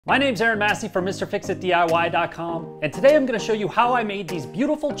My name's Aaron Massey from MrFixItDIY.com, and today I'm going to show you how I made these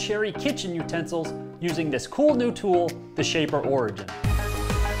beautiful cherry kitchen utensils using this cool new tool, the Shaper Origin.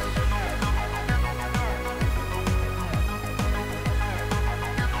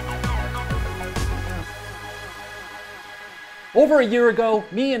 Over a year ago,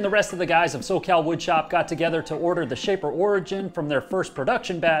 me and the rest of the guys of SoCal Woodshop got together to order the Shaper Origin from their first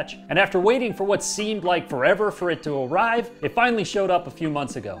production batch, and after waiting for what seemed like forever for it to arrive, it finally showed up a few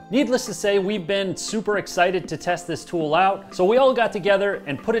months ago. Needless to say, we've been super excited to test this tool out, so we all got together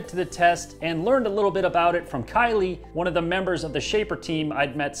and put it to the test and learned a little bit about it from Kylie, one of the members of the Shaper team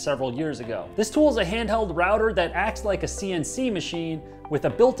I'd met several years ago. This tool is a handheld router that acts like a CNC machine with a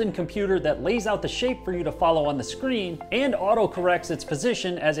built-in computer that lays out the shape for you to follow on the screen and auto-corrects its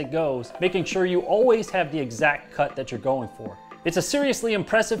position as it goes, making sure you always have the exact cut that you're going for. It's a seriously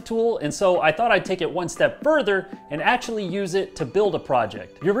impressive tool, and so I thought I'd take it one step further and actually use it to build a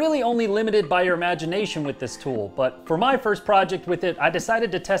project. You're really only limited by your imagination with this tool, but for my first project with it, I decided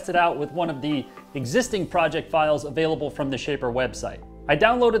to test it out with one of the existing project files available from the Shaper website. I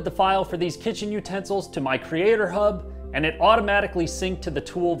downloaded the file for these kitchen utensils to my Creator Hub, and it automatically synced to the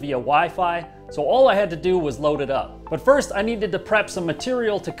tool via Wi-Fi, so all I had to do was load it up. But first, I needed to prep some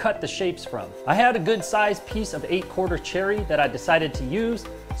material to cut the shapes from. I had a good sized piece of 8/4 cherry that I decided to use,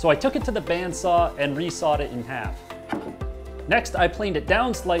 so I took it to the bandsaw and resawed it in half. Next, I planed it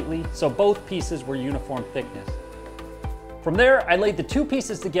down slightly so both pieces were uniform thickness. From there, I laid the two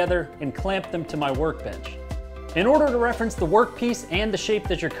pieces together and clamped them to my workbench. In order to reference the workpiece and the shape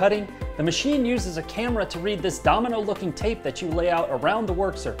that you're cutting, the machine uses a camera to read this domino-looking tape that you lay out around the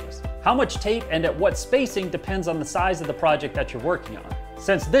work surface. How much tape and at what spacing depends on the size of the project that you're working on.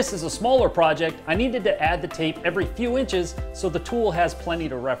 Since this is a smaller project, I needed to add the tape every few inches so the tool has plenty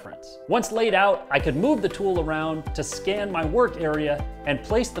to reference. Once laid out, I could move the tool around to scan my work area and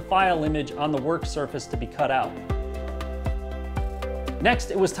place the file image on the work surface to be cut out.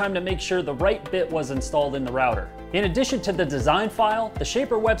 Next, it was time to make sure the right bit was installed in the router. In addition to the design file, the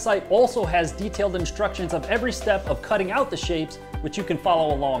Shaper website also has detailed instructions of every step of cutting out the shapes, which you can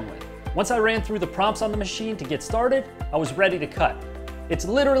follow along with. Once I ran through the prompts on the machine to get started, I was ready to cut. It's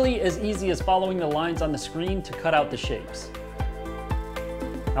literally as easy as following the lines on the screen to cut out the shapes.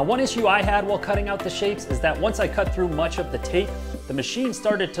 Now, one issue I had while cutting out the shapes is that once I cut through much of the tape, the machine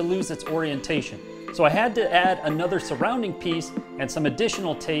started to lose its orientation. So I had to add another surrounding piece and some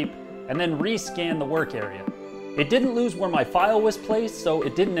additional tape and then rescan the work area. It didn't lose where my file was placed, so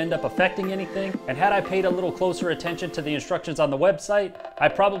it didn't end up affecting anything, and had I paid a little closer attention to the instructions on the website, I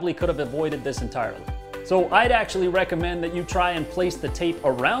probably could have avoided this entirely. So I'd actually recommend that you try and place the tape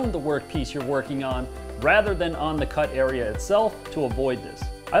around the workpiece you're working on rather than on the cut area itself to avoid this.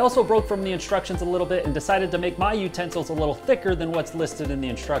 I also broke from the instructions a little bit and decided to make my utensils a little thicker than what's listed in the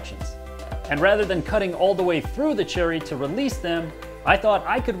instructions. And rather than cutting all the way through the cherry to release them, I thought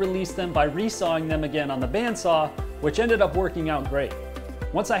I could release them by resawing them again on the bandsaw, which ended up working out great.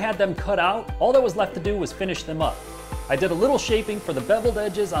 Once I had them cut out, all that was left to do was finish them up. I did a little shaping for the beveled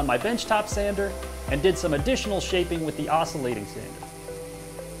edges on my benchtop sander and did some additional shaping with the oscillating sander.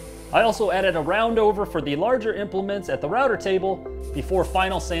 I also added a round over for the larger implements at the router table before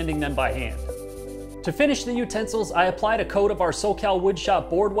final sanding them by hand. To finish the utensils, I applied a coat of our SoCal Woodshop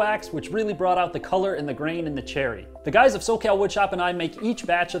board wax, which really brought out the color and the grain in the cherry. The guys of SoCal Woodshop and I make each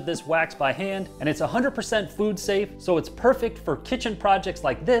batch of this wax by hand, and it's 100% food safe, so it's perfect for kitchen projects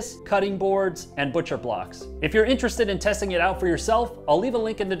like this, cutting boards, and butcher blocks. If you're interested in testing it out for yourself, I'll leave a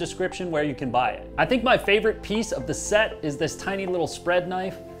link in the description where you can buy it. I think my favorite piece of the set is this tiny little spread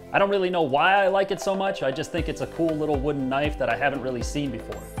knife. I don't really know why I like it so much, I just think it's a cool little wooden knife that I haven't really seen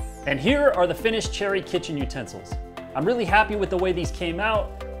before. And here are the finished cherry kitchen utensils. I'm really happy with the way these came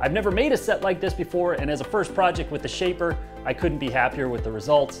out. I've never made a set like this before, and as a first project with the Shaper, I couldn't be happier with the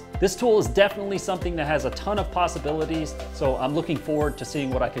results. This tool is definitely something that has a ton of possibilities, so I'm looking forward to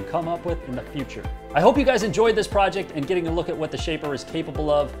seeing what I can come up with in the future. I hope you guys enjoyed this project and getting a look at what the Shaper is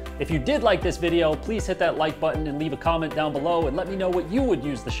capable of. If you did like this video, please hit that like button and leave a comment down below and let me know what you would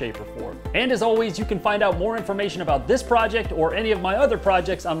use the Shaper for. And as always, you can find out more information about this project or any of my other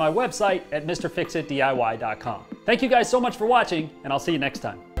projects on my website at MrFixItDIY.com. Thank you guys so much for watching, and I'll see you next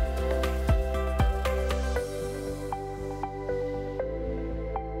time.